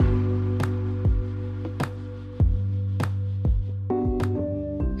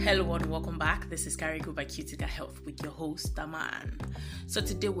Hello and welcome back. This is Carigo by Cutica Health with your host, Taman. So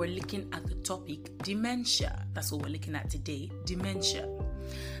today we're looking at the topic dementia. That's what we're looking at today, dementia.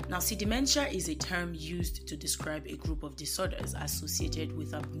 Now see, dementia is a term used to describe a group of disorders associated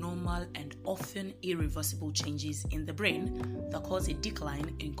with abnormal and often irreversible changes in the brain that cause a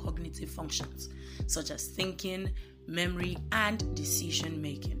decline in cognitive functions, such as thinking, memory, and decision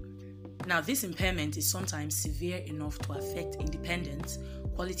making. Now, this impairment is sometimes severe enough to affect independence,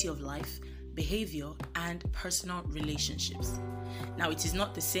 quality of life, behavior, and personal relationships. Now, it is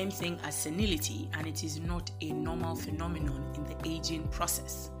not the same thing as senility, and it is not a normal phenomenon in the aging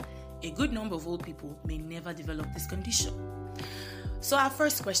process. A good number of old people may never develop this condition. So, our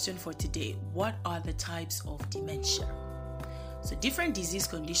first question for today: what are the types of dementia? So, different disease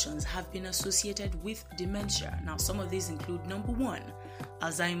conditions have been associated with dementia. Now, some of these include number 1,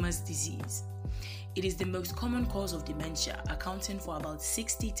 Alzheimer's disease. It is the most common cause of dementia, accounting for about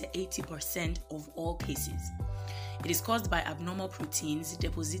 60 to 80% of all cases. It is caused by abnormal proteins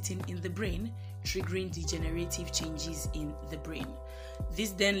depositing in the brain, triggering degenerative changes in the brain. This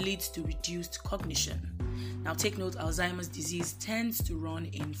then leads to reduced cognition. Now take note, Alzheimer's disease tends to run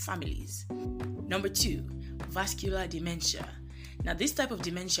in families. Number 2, vascular dementia. Now, this type of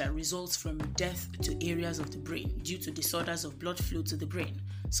dementia results from death to areas of the brain due to disorders of blood flow to the brain,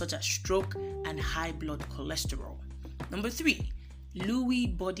 such as stroke and high blood cholesterol. Number 3,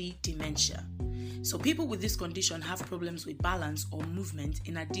 Lewy body dementia. So people with this condition have problems with balance or movement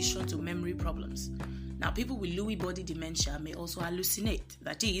in addition to memory problems. Now, people with Lewy body dementia may also hallucinate,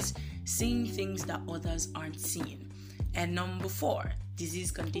 that is, seeing things that others aren't seeing. And number 4, disease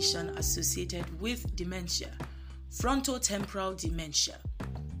condition associated with dementia, frontotemporal dementia.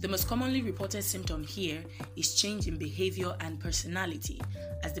 The most commonly reported symptom here is change in behavior and personality,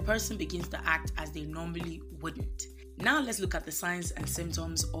 as the person begins to act as they normally wouldn't. Now let's look at the signs and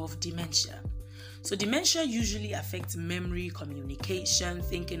symptoms of dementia. So dementia usually affects memory, communication,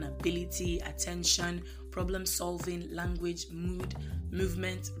 thinking ability, attention, problem solving, language, mood,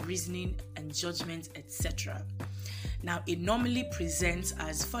 movement, reasoning, and judgment, etc. Now it normally presents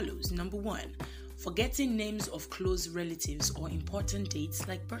as follows. Number 1, forgetting names of close relatives or important dates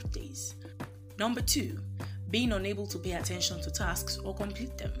like birthdays. Number 2, being unable to pay attention to tasks or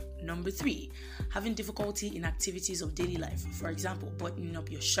complete them. Number 3, having difficulty in activities of daily life, for example, buttoning up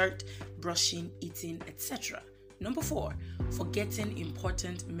your shirt, brushing, eating, etc. Number 4, forgetting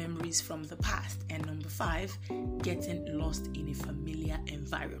important memories from the past. And number 5, getting lost in a familiar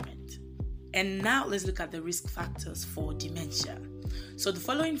environment. And now let's look at the risk factors for dementia. So the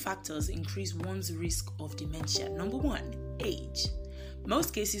following factors increase one's risk of dementia. Number 1, age.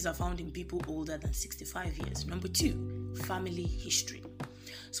 Most cases are found in people older than 65 years. Number 2, family history.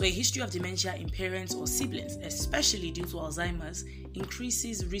 So a history of dementia in parents or siblings, especially due to Alzheimer's,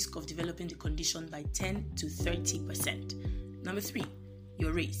 increases risk of developing the condition by 10 to 30%. Number 3,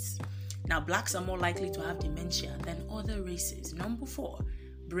 your race. Now, blacks are more likely to have dementia than other races. Number 4,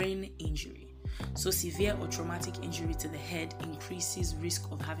 brain injury. So severe or traumatic injury to the head increases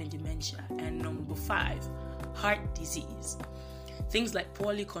risk of having dementia. And number 5, heart disease. Things like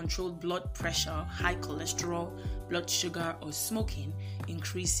poorly controlled blood pressure, high cholesterol, blood sugar, or smoking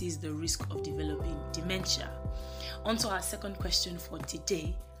increases the risk of developing dementia. On to our second question for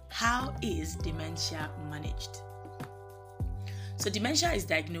today: how is dementia managed? So dementia is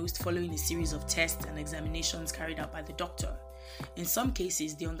diagnosed following a series of tests and examinations carried out by the doctor. In some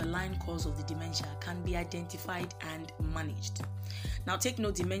cases, the underlying cause of the dementia can be identified and managed. Now take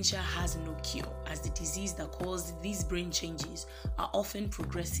note, dementia has no cure, as the disease that caused these brain changes are often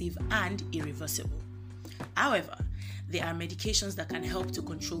progressive and irreversible. However, there are medications that can help to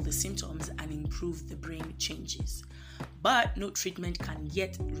control the symptoms and improve the brain changes. But no treatment can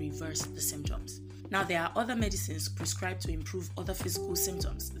yet reverse the symptoms. Now, there are other medicines prescribed to improve other physical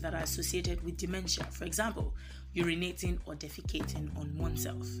symptoms that are associated with dementia. For example, urinating or defecating on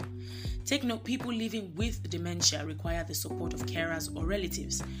oneself. Take note, people living with dementia require the support of carers or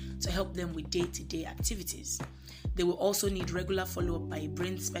relatives to help them with day-to-day activities. They will also need regular follow-up by a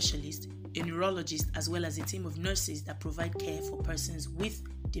brain specialist, a neurologist, as well as a team of nurses that provide care for persons with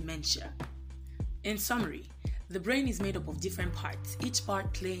dementia. In summary, the brain is made up of different parts, each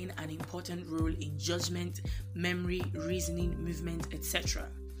part playing an important role in judgment, memory, reasoning, movement, etc.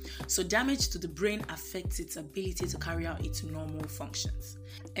 So damage to the brain affects its ability to carry out its normal functions.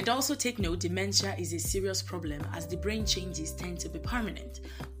 And also take note, dementia is a serious problem as the brain changes tend to be permanent,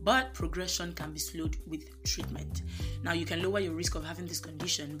 but progression can be slowed with treatment. Now, you can lower your risk of having this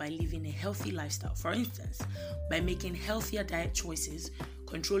condition by living a healthy lifestyle. For instance, by making healthier diet choices,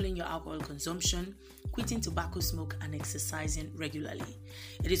 controlling your alcohol consumption, quitting tobacco smoke, and exercising regularly.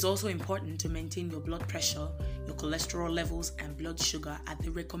 It is also important to maintain your blood pressure, your cholesterol levels, and blood sugar at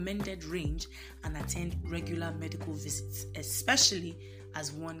the recommended range and attend regular medical visits, especially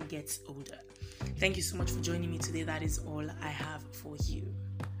as one gets older. Thank you so much for joining me today. That is all I have for you.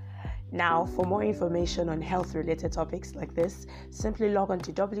 Now, for more information on health-related topics like this, simply log on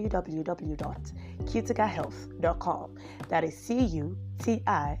to www.cuticahealth.com. That is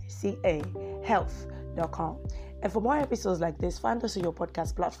CUTICA health.com. And for more episodes like this, find us on your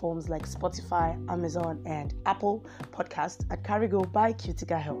podcast platforms like Spotify, Amazon, and Apple Podcasts at Carigo by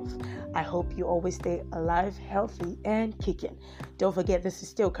Cutica Health. I hope you always stay alive, healthy, and kicking. Don't forget, this is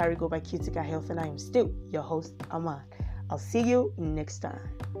still Carigo by Cutica Health, and I am still your host, Aman. I'll see you next time.